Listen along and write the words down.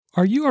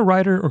Are you a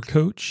writer or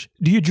coach?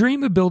 Do you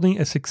dream of building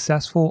a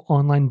successful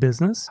online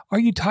business? Are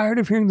you tired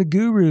of hearing the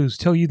gurus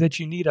tell you that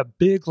you need a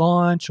big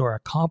launch or a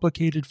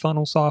complicated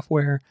funnel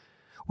software?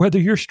 Whether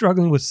you're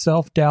struggling with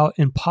self-doubt,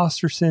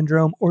 imposter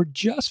syndrome, or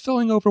just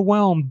feeling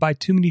overwhelmed by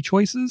too many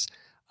choices,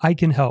 I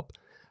can help.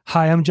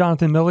 Hi, I'm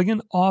Jonathan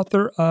Milligan,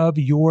 author of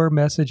Your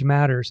Message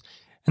Matters.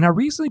 And I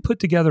recently put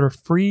together a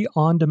free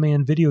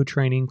on-demand video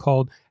training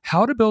called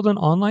How to Build an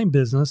Online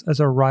Business as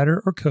a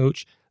Writer or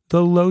Coach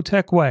the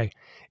Low-Tech Way.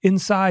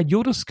 Inside,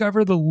 you'll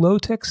discover the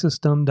low-tech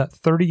system that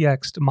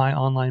 30x'd my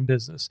online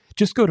business.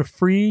 Just go to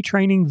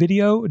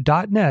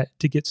freetrainingvideo.net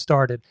to get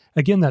started.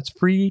 Again, that's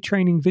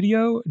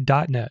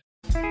freetrainingvideo.net.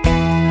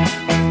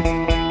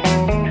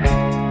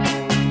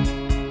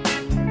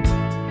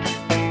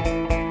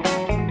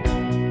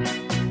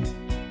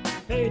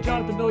 Hey,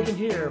 Jonathan Milligan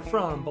here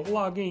from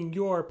Blogging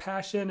Your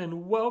Passion,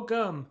 and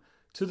welcome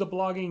to the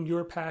Blogging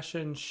Your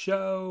Passion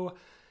show.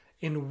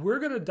 And we're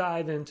going to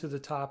dive into the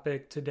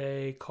topic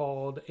today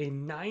called a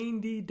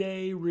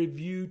 90-day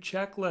review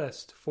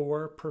checklist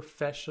for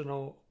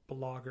professional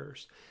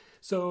bloggers.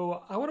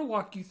 So I want to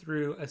walk you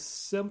through a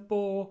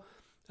simple,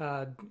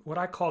 what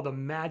I call the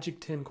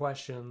magic 10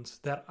 questions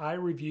that I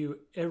review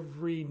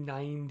every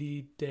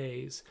 90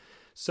 days.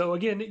 So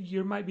again,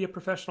 you might be a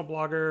professional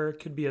blogger,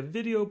 could be a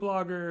video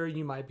blogger,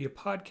 you might be a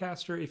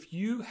podcaster. If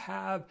you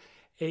have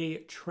a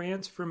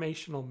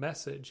transformational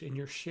message and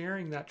you're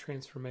sharing that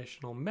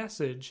transformational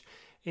message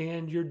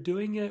and you're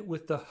doing it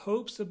with the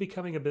hopes of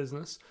becoming a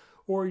business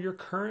or you're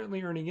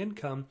currently earning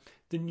income,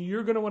 then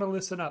you're going to want to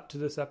listen up to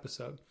this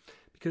episode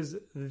because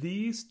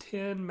these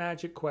 10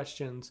 magic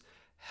questions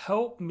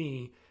help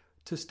me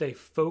to stay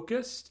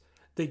focused.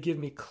 They give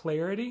me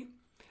clarity.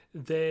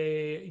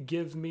 They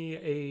give me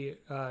a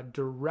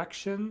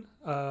direction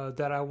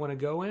that I want to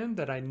go in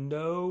that I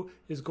know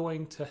is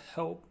going to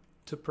help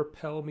to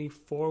propel me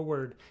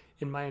forward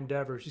in my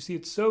endeavors. You see,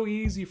 it's so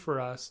easy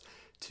for us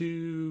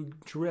to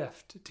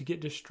drift, to get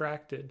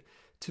distracted,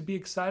 to be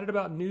excited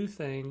about new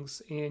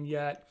things, and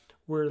yet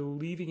we're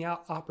leaving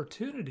out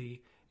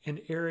opportunity in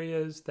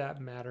areas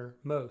that matter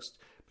most.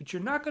 But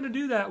you're not going to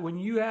do that when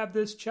you have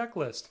this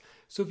checklist.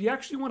 So if you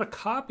actually want a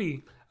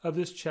copy of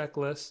this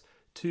checklist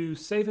to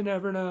save in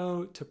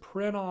Evernote, to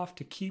print off,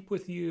 to keep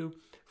with you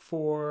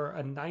for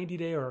a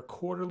 90-day or a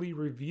quarterly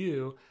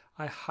review,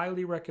 I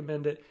highly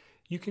recommend it.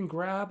 You can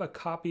grab a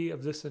copy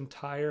of this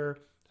entire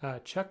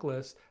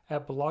checklist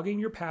at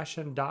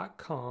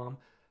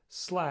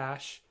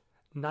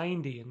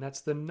bloggingyourpassion.com/90. And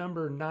that's the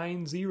number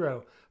 90,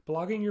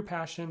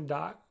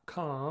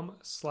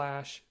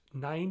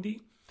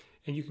 bloggingyourpassion.com/90.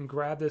 And you can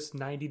grab this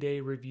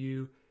 90-day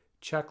review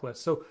checklist.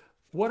 So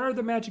what are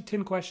the magic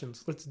 10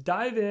 questions? Let's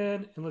dive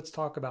in and let's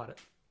talk about it.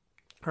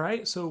 All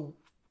right. So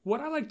what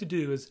I like to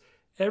do is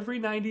every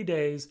 90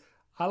 days,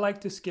 I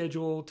like to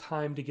schedule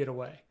time to get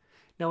away.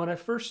 Now, when I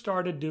first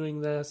started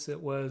doing this, it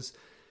was,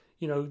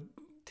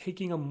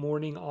 taking a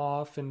morning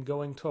off and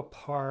going to a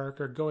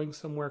park or going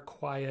somewhere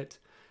quiet,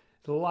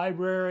 the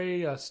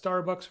library,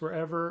 Starbucks,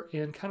 wherever,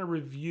 and kind of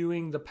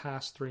reviewing the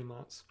past 3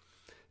 months.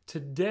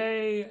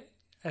 Today,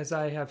 as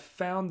I have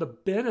found the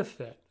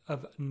benefit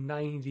of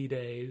 90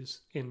 days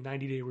in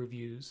 90-day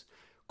reviews,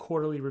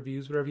 quarterly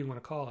reviews, whatever you want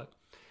to call it,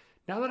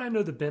 now that I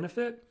know the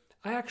benefit,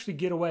 I actually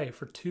get away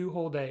for 2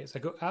 whole days. I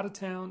go out of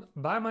town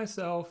by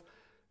myself,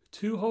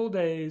 2 whole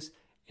days,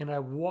 and I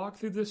walk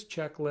through this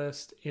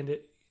checklist, and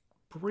it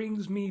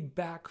brings me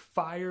back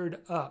fired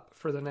up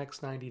for the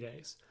next 90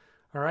 days.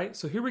 All right,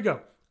 so here we go.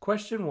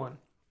 Question 1.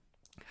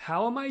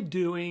 How am I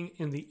doing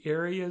in the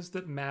areas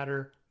that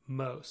matter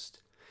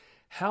most?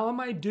 How am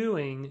I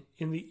doing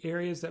in the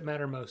areas that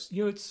matter most?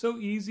 It's so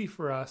easy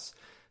for us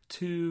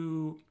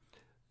to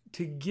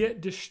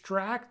get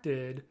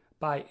distracted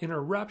by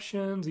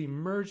interruptions,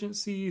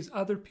 emergencies,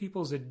 other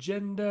people's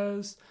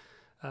agendas,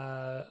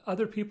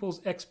 other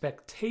people's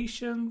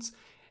expectations.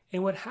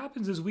 And what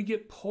happens is we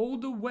get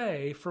pulled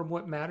away from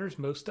what matters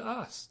most to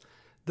us.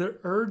 The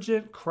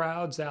urgent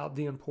crowds out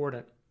the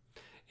important.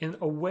 And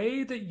a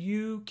way that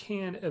you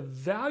can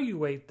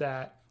evaluate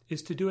that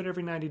is to do it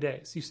every 90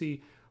 days. You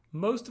see,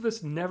 most of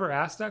us never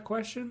ask that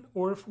question,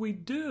 or if we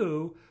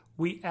do,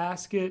 we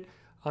ask it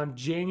on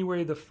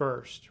January the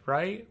 1st,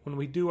 right? When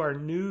we do our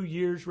New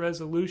Year's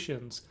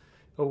resolutions.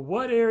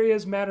 What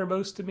areas matter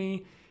most to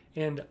me?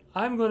 And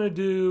I'm going to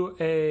do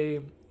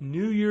a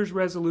New Year's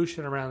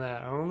resolution around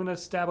that. I'm going to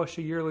establish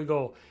a yearly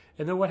goal.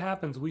 And then what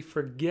happens? We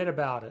forget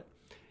about it.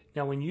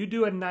 Now, when you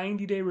do a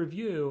 90-day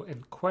review,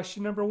 and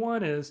question number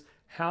 1 is,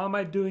 how am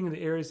I doing in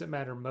the areas that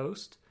matter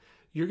most?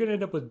 You're going to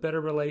end up with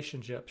better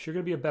relationships. You're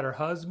going to be a better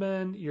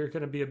husband. You're going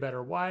to be a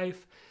better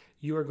wife.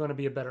 You are going to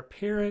be a better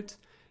parent.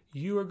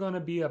 You are going to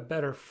be a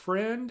better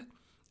friend.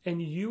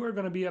 And you are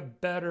going to be a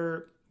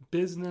better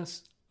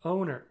business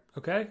owner.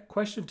 Okay?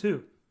 Question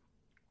 2.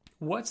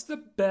 What's the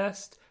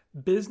best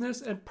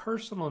business and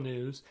personal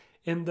news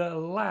in the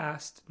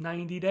last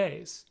 90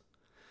 days?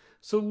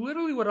 So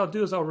literally what I'll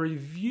do is I'll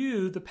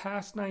review the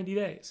past 90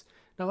 days.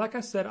 Now, like I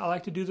said, I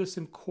like to do this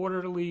in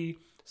quarterly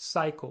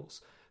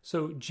cycles.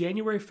 So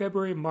January,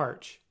 February,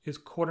 March is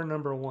quarter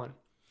number 1.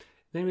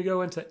 Then we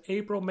go into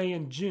April, May,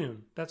 and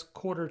June. That's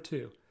quarter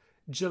 2.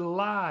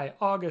 July,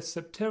 August,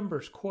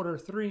 September is quarter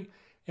 3.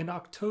 And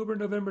October,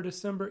 November,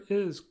 December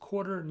is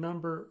quarter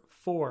number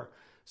 4.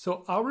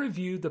 So I'll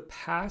review the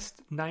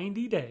past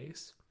 90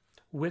 days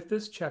with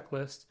this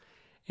checklist,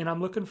 and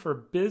I'm looking for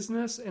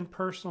business and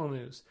personal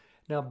news.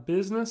 Now,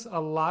 business,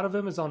 a lot of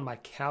them is on my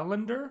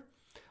calendar,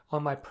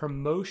 on my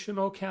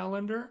promotional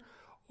calendar,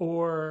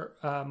 or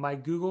my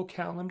Google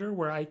Calendar,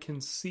 where I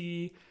can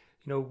see,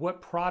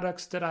 what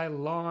products did I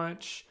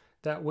launch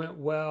that went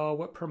well,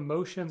 what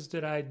promotions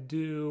did I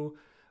do,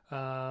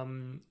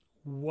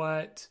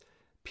 what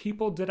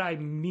people did I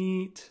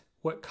meet,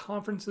 what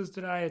conferences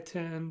did I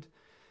attend.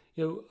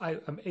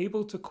 I'm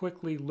able to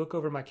quickly look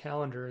over my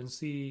calendar and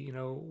see,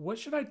 what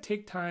should I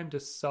take time to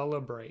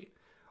celebrate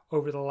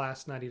over the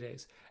last 90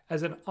 days.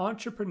 As an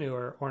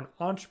entrepreneur or an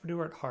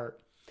entrepreneur at heart,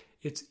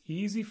 it's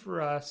easy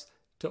for us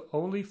to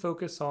only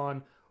focus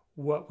on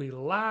what we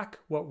lack,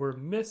 what we're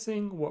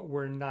missing, what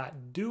we're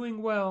not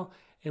doing well,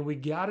 and we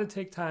got to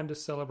take time to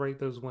celebrate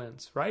those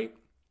wins, right?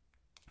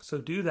 So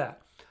do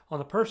that. On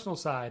the personal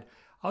side,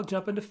 I'll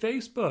jump into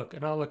Facebook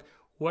and I'll look,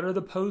 what are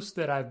the posts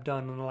that I've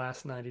done in the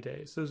last 90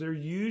 days? Those are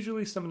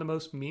usually some of the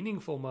most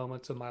meaningful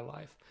moments of my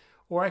life.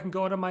 Or I can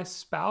go into my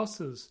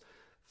spouse's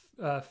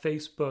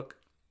Facebook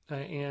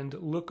and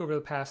look over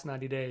the past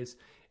 90 days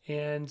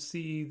and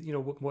see,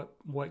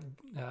 what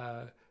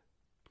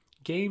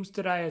games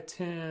did I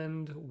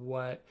attend,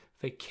 what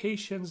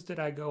vacations did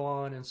I go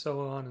on, and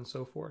so on and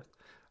so forth.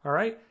 All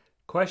right.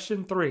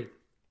 Question 3.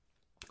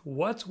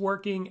 What's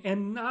working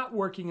and not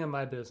working in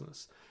my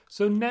business?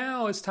 So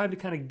now it's time to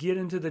kind of get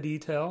into the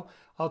detail.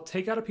 I'll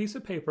take out a piece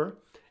of paper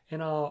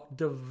and I'll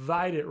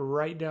divide it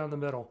right down the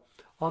middle.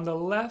 On the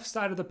left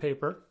side of the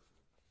paper,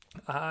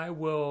 I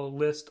will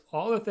list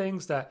all the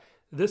things that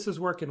this is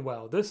working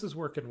well, this is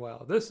working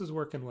well, this is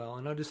working well.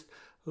 And I'll just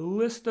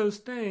list those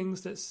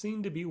things that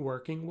seem to be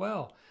working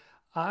well.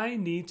 I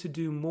need to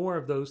do more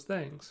of those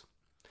things.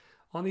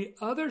 On the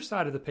other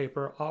side of the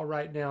paper, I'll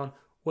write down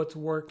what's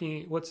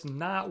working, what's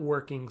not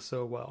working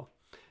so well.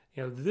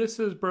 This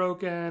is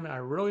broken. I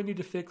really need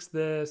to fix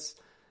this.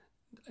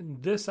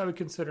 This I would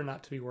consider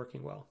not to be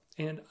working well.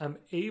 And I'm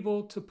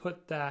able to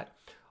put that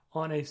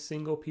on a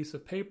single piece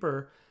of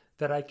paper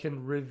that I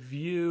can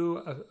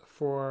review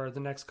for the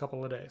next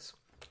couple of days.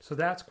 So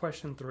that's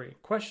question 3.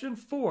 Question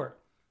 4,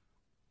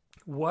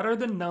 what are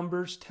the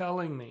numbers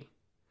telling me?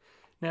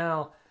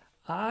 Now,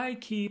 I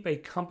keep a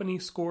company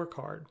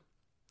scorecard,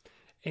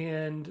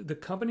 and the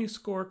company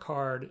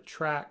scorecard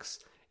tracks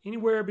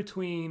anywhere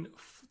between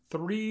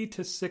 3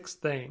 to 6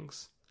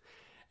 things.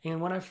 And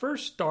when I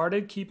first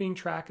started keeping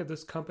track of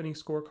this company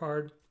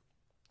scorecard,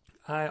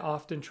 I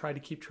often tried to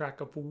keep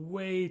track of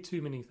way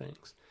too many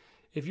things.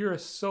 If you're a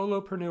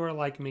solopreneur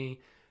like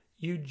me,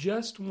 you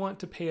just want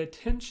to pay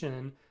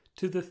attention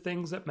to the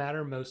things that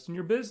matter most in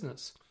your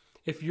business.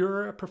 If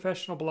you're a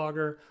professional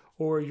blogger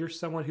or you're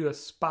someone who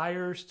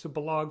aspires to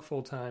blog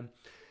full-time,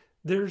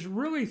 there's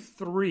really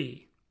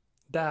 3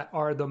 that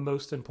are the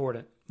most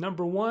important.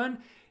 Number 1,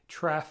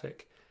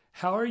 traffic.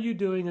 How are you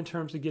doing in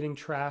terms of getting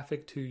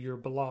traffic to your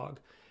blog?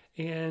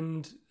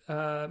 And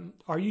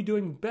are you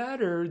doing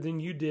better than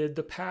you did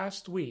the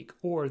past week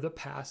or the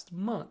past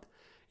month?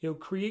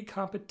 Create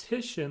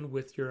competition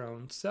with your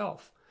own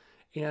self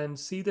and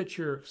see that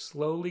you're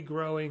slowly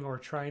growing or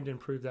trying to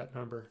improve that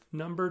number.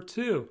 Number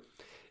 2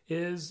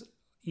 is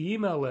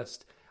email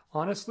list.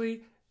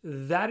 Honestly,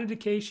 that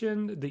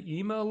indication, the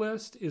email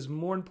list, is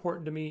more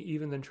important to me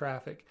even than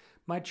traffic.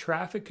 My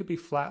traffic could be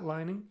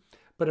flatlining,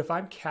 but if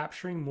I'm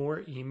capturing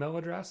more email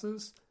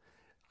addresses,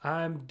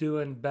 I'm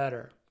doing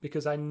better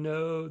because I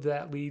know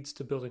that leads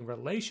to building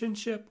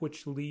relationship,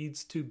 which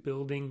leads to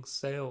building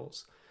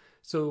sales.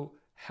 So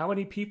how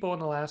many people in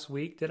the last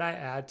week did I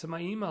add to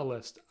my email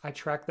list? I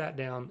track that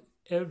down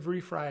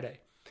every Friday.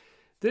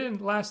 Then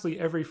lastly,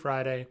 every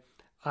Friday,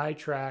 I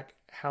track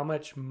how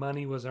much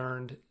money was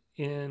earned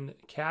in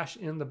cash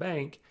in the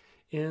bank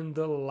in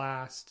the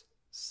last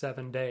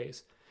 7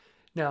 days.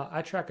 Now,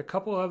 I track a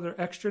couple other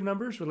extra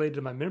numbers related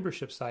to my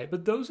membership site,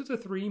 but those are the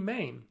 3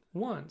 main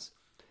ones.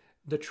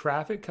 The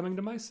traffic coming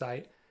to my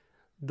site,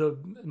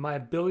 my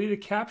ability to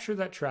capture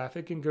that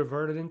traffic and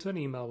convert it into an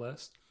email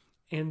list,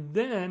 and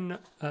then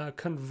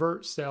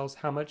convert sales,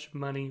 how much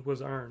money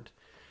was earned.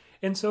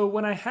 And so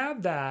when I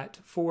have that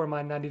for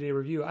my 90-day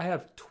review, I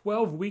have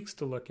 12 weeks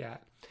to look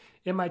at.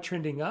 Am I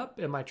trending up?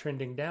 Am I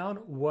trending down?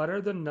 What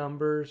are the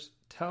numbers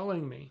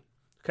telling me?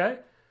 Okay.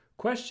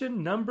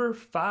 Question number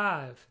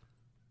 5.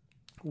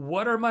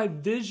 What are my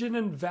vision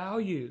and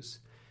values?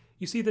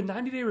 You see, the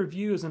 90-day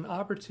review is an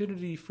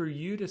opportunity for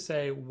you to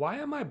say, why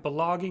am I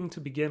blogging to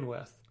begin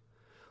with?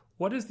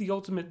 What is the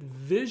ultimate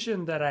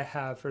vision that I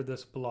have for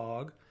this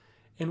blog?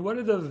 And what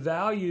are the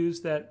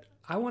values that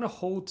I want to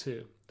hold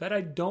to, that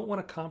I don't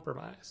want to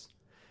compromise?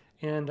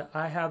 And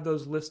I have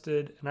those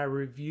listed, and I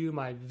review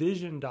my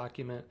vision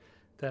document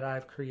that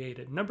I've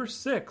created. Number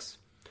 6,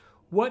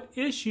 what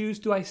issues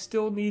do I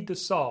still need to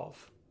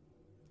solve?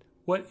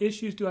 What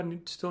issues do I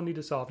still need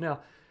to solve?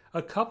 Now,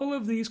 a couple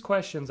of these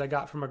questions I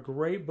got from a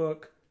great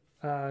book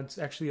It's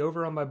actually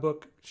over on my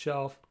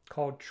bookshelf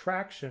called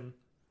Traction.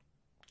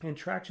 And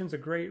Traction's a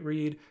great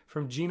read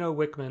from Gino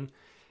Wickman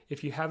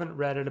if you haven't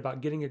read it,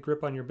 about getting a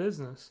grip on your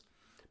business.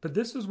 But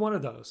this is one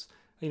of those,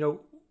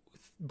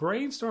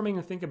 brainstorming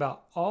and think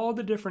about all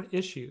the different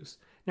issues.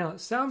 Now, it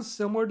sounds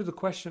similar to the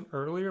question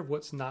earlier of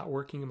what's not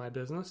working in my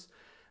business,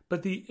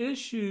 but the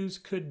issues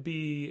could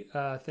be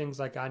things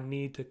like I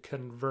need to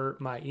convert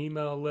my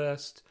email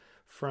list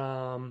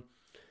from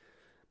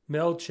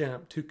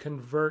MailChimp to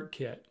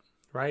ConvertKit,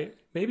 right?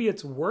 Maybe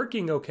it's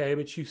working okay,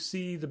 but you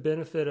see the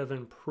benefit of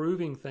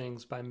improving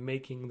things by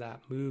making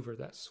that move or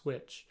that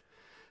switch.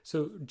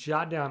 So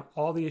jot down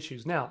all the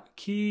issues. Now,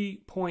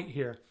 key point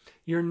here,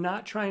 you're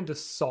not trying to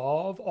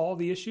solve all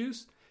the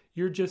issues.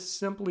 You're just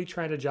simply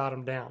trying to jot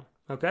them down,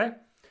 okay?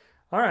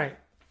 All right,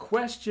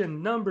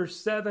 question number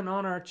 7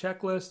 on our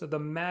checklist of the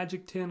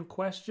Magic 10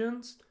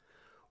 questions.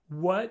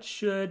 What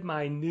should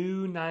my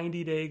new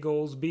 90-day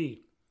goals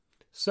be?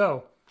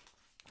 So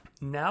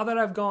now that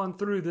I've gone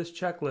through this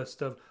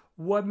checklist of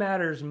what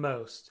matters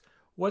most,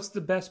 what's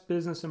the best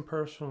business and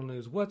personal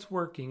news, what's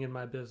working in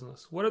my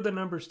business, what are the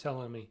numbers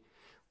telling me,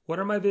 what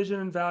are my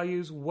vision and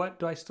values, what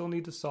do I still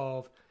need to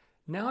solve?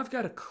 Now I've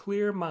got a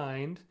clear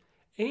mind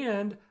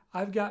and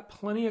I've got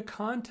plenty of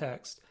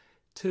context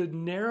to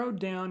narrow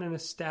down and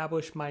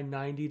establish my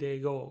 90-day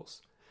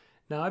goals.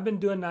 Now I've been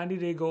doing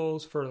 90-day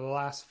goals for the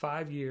last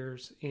 5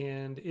 years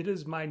and it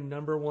is my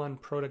number one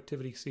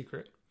productivity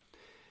secret.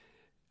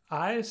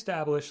 I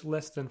establish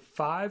less than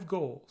 5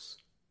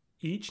 goals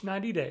each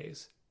 90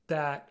 days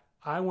that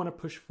I want to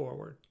push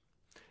forward.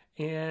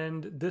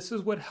 And this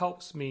is what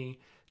helps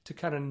me to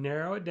kind of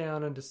narrow it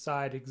down and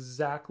decide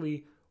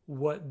exactly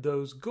what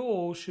those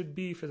goals should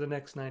be for the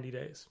next 90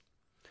 days.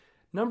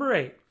 Number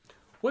 8,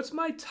 what's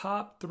my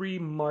top 3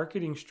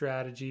 marketing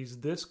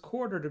strategies this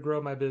quarter to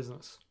grow my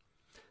business?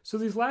 So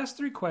these last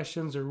 3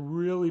 questions are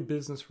really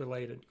business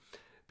related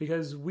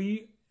because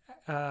we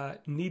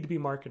need to be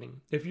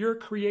marketing. If you're a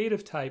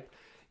creative type,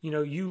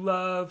 you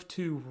love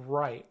to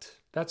write,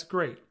 that's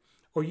great.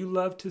 Or you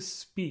love to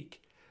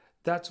speak,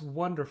 that's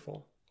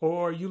wonderful.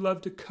 Or you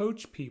love to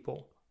coach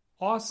people,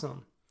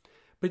 awesome.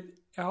 But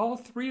all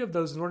 3 of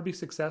those, in order to be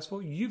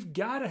successful, you've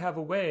got to have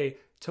a way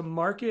to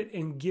market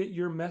and get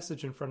your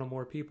message in front of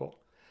more people.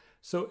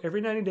 So every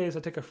 90 days,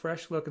 I take a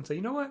fresh look and say,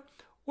 you know what?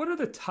 What are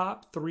the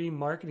top 3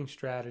 marketing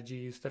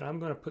strategies that I'm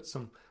going to put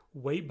some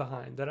weight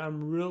behind, that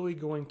I'm really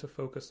going to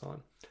focus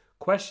on?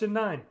 Question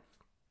 9,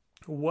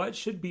 what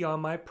should be on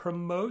my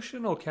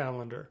promotional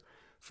calendar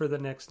for the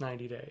next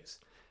 90 days?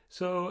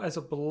 So as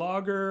a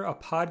blogger, a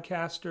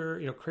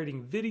podcaster,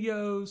 creating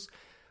videos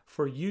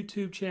for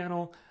YouTube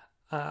channel,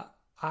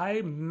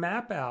 I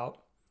map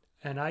out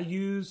and I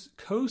use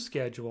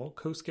CoSchedule,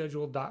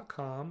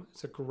 coschedule.com.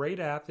 It's a great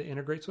app that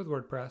integrates with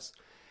WordPress.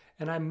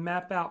 And I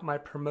map out my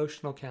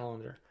promotional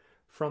calendar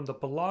from the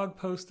blog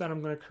post that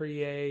I'm going to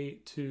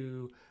create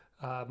to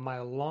my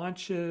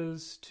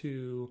launches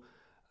to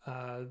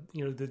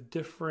the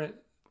different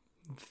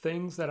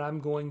things that I'm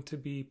going to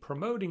be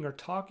promoting or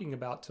talking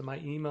about to my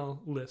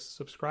email list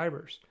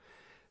subscribers.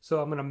 So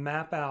I'm going to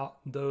map out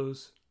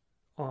those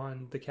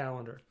on the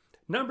calendar.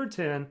 Number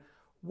 10,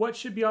 what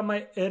should be on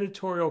my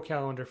editorial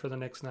calendar for the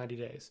next 90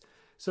 days?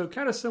 So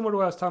kind of similar to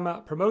what I was talking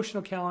about,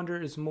 promotional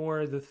calendar is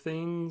more the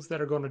things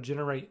that are going to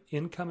generate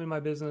income in my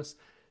business.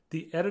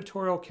 The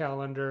editorial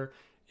calendar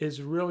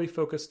is really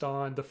focused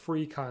on the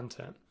free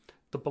content,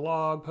 the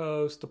blog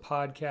posts, the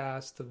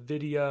podcast, the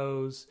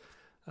videos,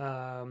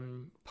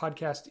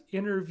 podcast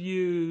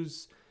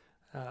interviews,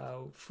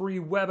 free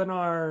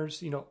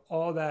webinars,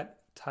 all that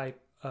type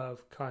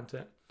of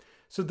content.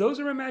 So those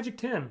are my Magic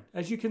 10.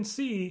 As you can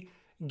see,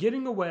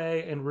 getting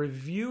away and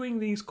reviewing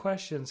these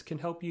questions can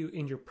help you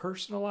in your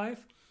personal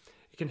life.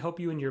 It can help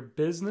you in your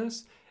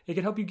business. It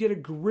can help you get a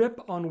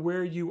grip on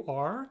where you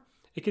are.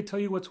 It can tell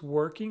you what's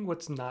working,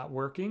 what's not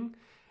working.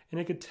 And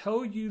it could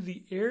tell you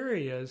the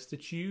areas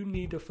that you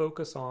need to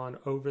focus on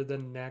over the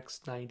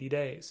next 90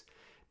 days.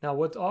 Now,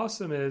 what's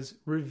awesome is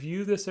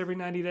review this every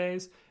 90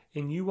 days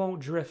and you won't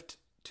drift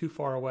too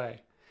far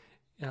away.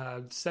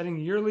 Setting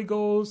yearly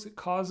goals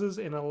causes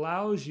and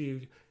allows you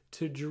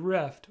to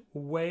drift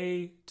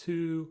way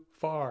too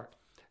far.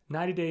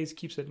 90 days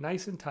keeps it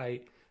nice and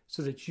tight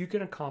so that you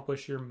can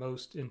accomplish your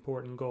most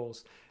important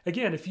goals.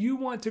 Again, if you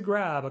want to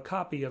grab a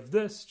copy of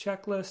this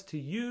checklist to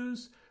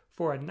use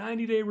for a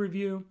 90-day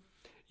review,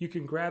 you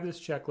can grab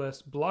this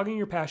checklist,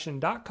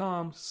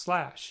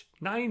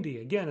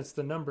 bloggingyourpassion.com/90. Again, it's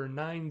the number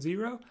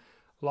 90,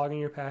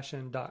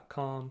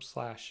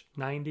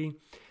 bloggingyourpassion.com/90.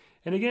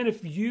 And again,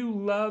 if you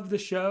love the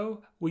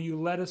show, will you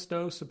let us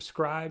know,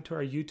 subscribe to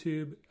our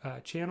YouTube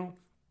channel?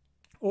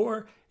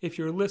 Or if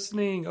you're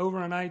listening over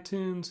on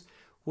iTunes,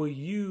 will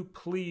you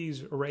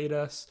please rate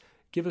us,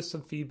 give us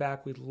some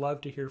feedback. We'd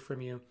love to hear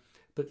from you.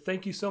 But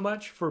thank you so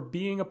much for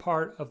being a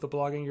part of the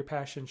Blogging Your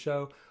Passion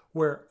show,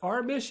 where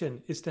our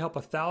mission is to help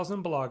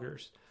 1,000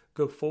 bloggers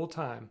go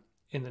full-time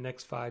in the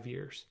next 5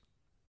 years.